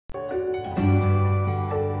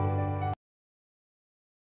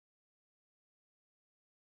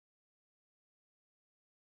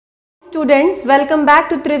Students, welcome back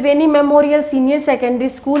to Triveni Memorial Senior Secondary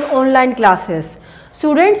School online classes.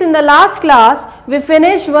 Students, in the last class, we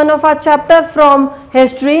finished one of our chapter from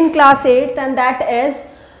history in class 8th, and that is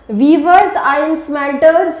weavers, iron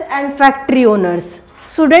smelters and factory owners.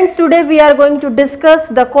 Students, today we are going to discuss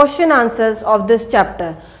the question answers of this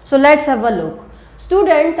chapter. So let's have a look.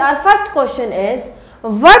 Students, our first question is,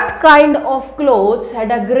 what kind of clothes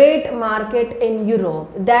had a great market in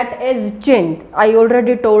Europe? That is chint. I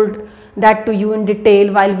already told that to you in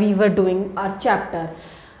detail while we were doing our chapter.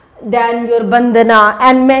 Then your bandana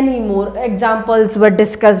and many more examples were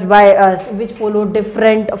discussed by us, which follow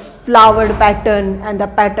different flowered pattern and the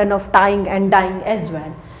pattern of tying and dyeing as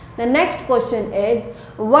well. The next question is,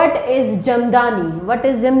 what is jamdani? What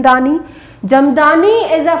is jamdani?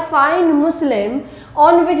 Jamdani is a fine muslin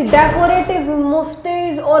on which decorative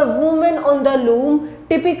muftis or women on the loom,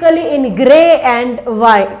 typically in grey and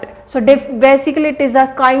white. So basically it is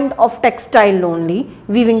a kind of textile only,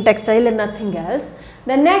 weaving textile and nothing else.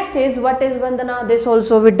 The next is, what is bandana? This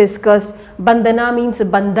also we discussed. Bandana means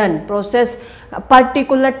bandhan, process, a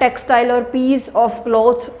particular textile or piece of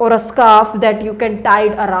cloth or a scarf that you can tie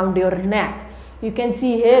around your neck. You can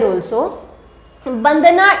see here also.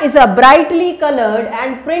 Bandana is a brightly colored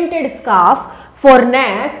and printed scarf for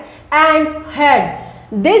neck and head.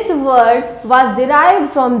 This word was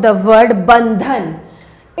derived from the word bandhan.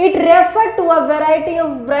 It referred to a variety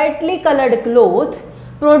of brightly colored cloth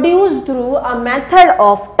produced through a method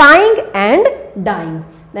of tying and dyeing.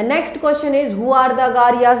 The next question is, who are the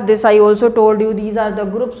Agarias? This I also told you. These are the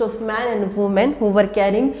groups of men and women who were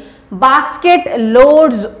carrying basket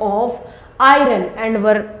loads of iron and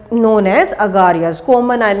were known as Agarias,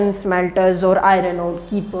 common iron smelters or iron ore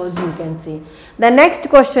keepers, you can say. The next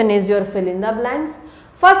question is your fill in the blanks.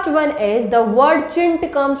 First one is, the word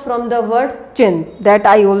chint comes from the word chin, that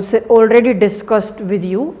I also already discussed with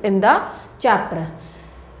you in the chapter.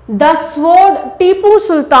 The sword, Tipu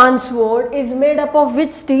Sultan's sword, is made up of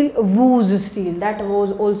which steel? Woos steel. That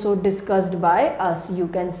was also discussed by us, you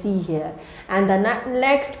can see here. And the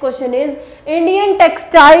next question is, Indian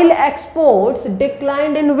textile exports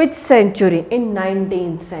declined in which century? In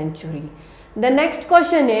 19th century. The next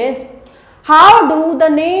question is, how do the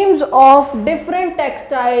names of different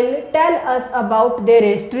textile tell us about their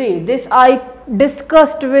history? This I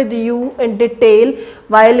discussed with you in detail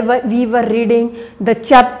while we were reading the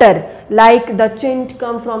chapter, like the chint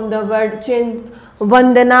come from the word chint,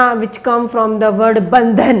 bandana which come from the word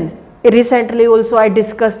bandhan. Recently also I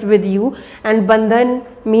discussed with you, and bandhan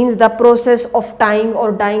means the process of tying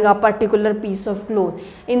or dyeing a particular piece of cloth.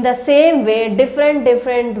 In the same way,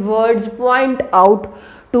 different words point out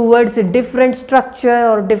towards a different structure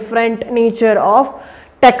or different nature of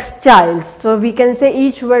textiles. So we can say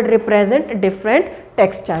each word represent different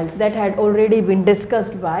textiles that had already been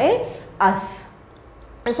discussed by us.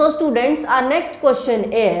 And so students, our next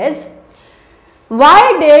question is,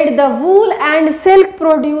 why did the wool and silk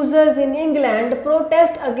producers in England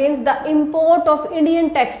protest against the import of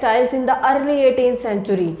Indian textiles in the early 18th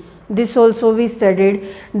century? This also we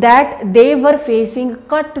studied, that they were facing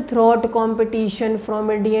cutthroat competition from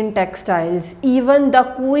Indian textiles. Even the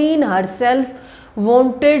Queen herself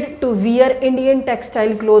wanted to wear Indian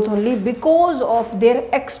textile cloth only because of their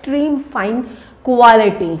extreme fine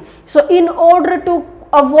quality. So in order to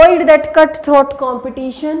avoid that cutthroat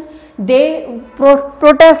competition, they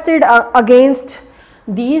protested against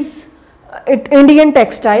these Indian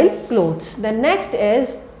textile clothes. The next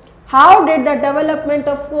is, how did the development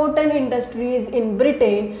of cotton industries in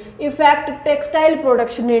Britain affect textile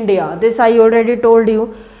production in India? This I already told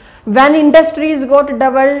you. When industries got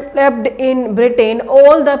developed in Britain,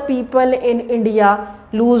 all the people in India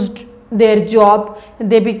lost their job.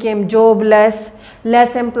 They became jobless,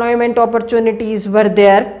 less employment opportunities were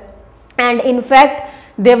there, and in fact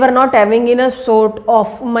they were not having enough sort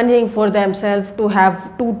of money for themselves to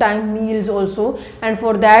have two-time meals also, and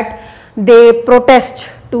for that they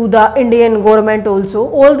protest to the Indian government also.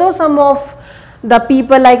 Although some of the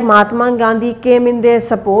people like Mahatma Gandhi came in their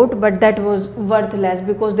support, but that was worthless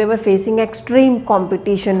because they were facing extreme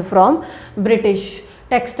competition from British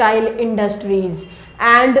textile industries,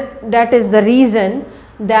 and that is the reason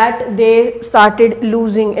that they started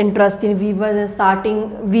losing interest in weavers and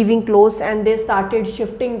starting weaving clothes, and they started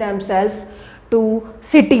shifting themselves to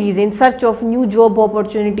cities in search of new job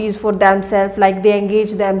opportunities for themselves. Like they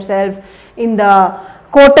engaged themselves in the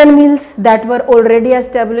cotton mills that were already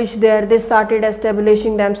established there. They started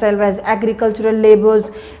establishing themselves as agricultural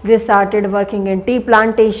laborers. They started working in tea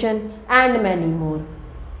plantation and many more.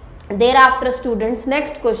 Thereafter students,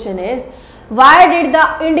 next question is, Why did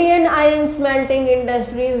the Indian iron smelting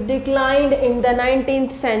industries declined in the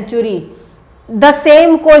 19th century? The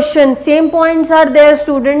same question, same points are there,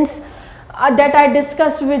 students, that I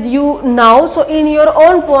discussed with you now. So in your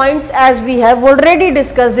own points, as we have already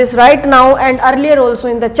discussed this right now and earlier also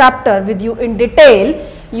in the chapter with you in detail,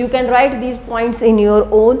 you can write these points in your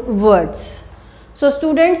own words. So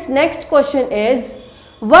students, next question is,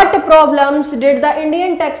 what problems did the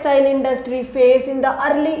Indian textile industry face in the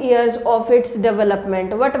early years of its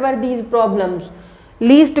development? What were these problems?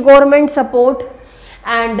 Least government support,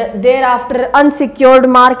 and thereafter unsecured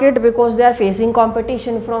market because they are facing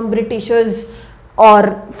competition from Britishers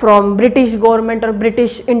or from British government or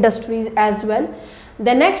British industries as well.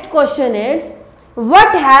 The next question is,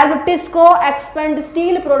 what helped Tisco expand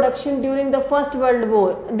steel production during the First World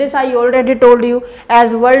War? This I already told you,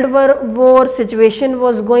 as World War situation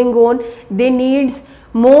was going on, they needs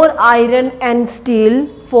more iron and steel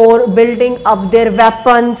for building up their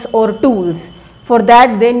weapons or tools. For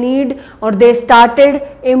that they need, or they started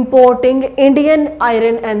importing Indian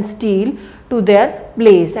iron and steel to their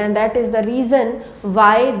place, and that is the reason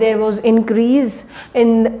why there was increase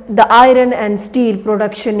in the iron and steel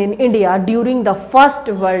production in India during the First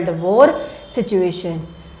World War situation.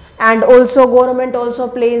 And also government also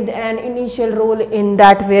played an initial role in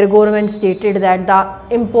that, where government stated that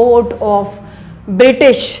the import of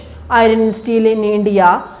British iron and steel in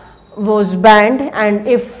India was banned, and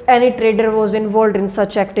if any trader was involved in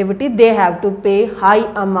such activity, they have to pay high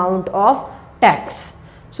amount of tax.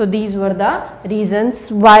 So these were the reasons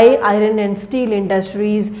why iron and steel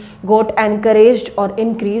industries got encouraged or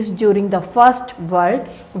increased during the First World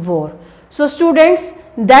War. So students,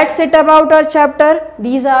 that's it about our chapter.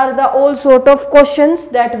 These are the all sort of questions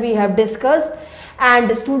that we have discussed,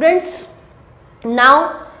 and students,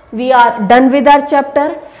 now we are done with our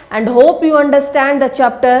chapter and hope you understand the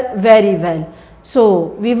chapter very well. So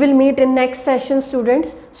we will meet in next session,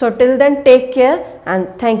 students. So till then, take care and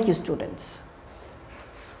thank you, students.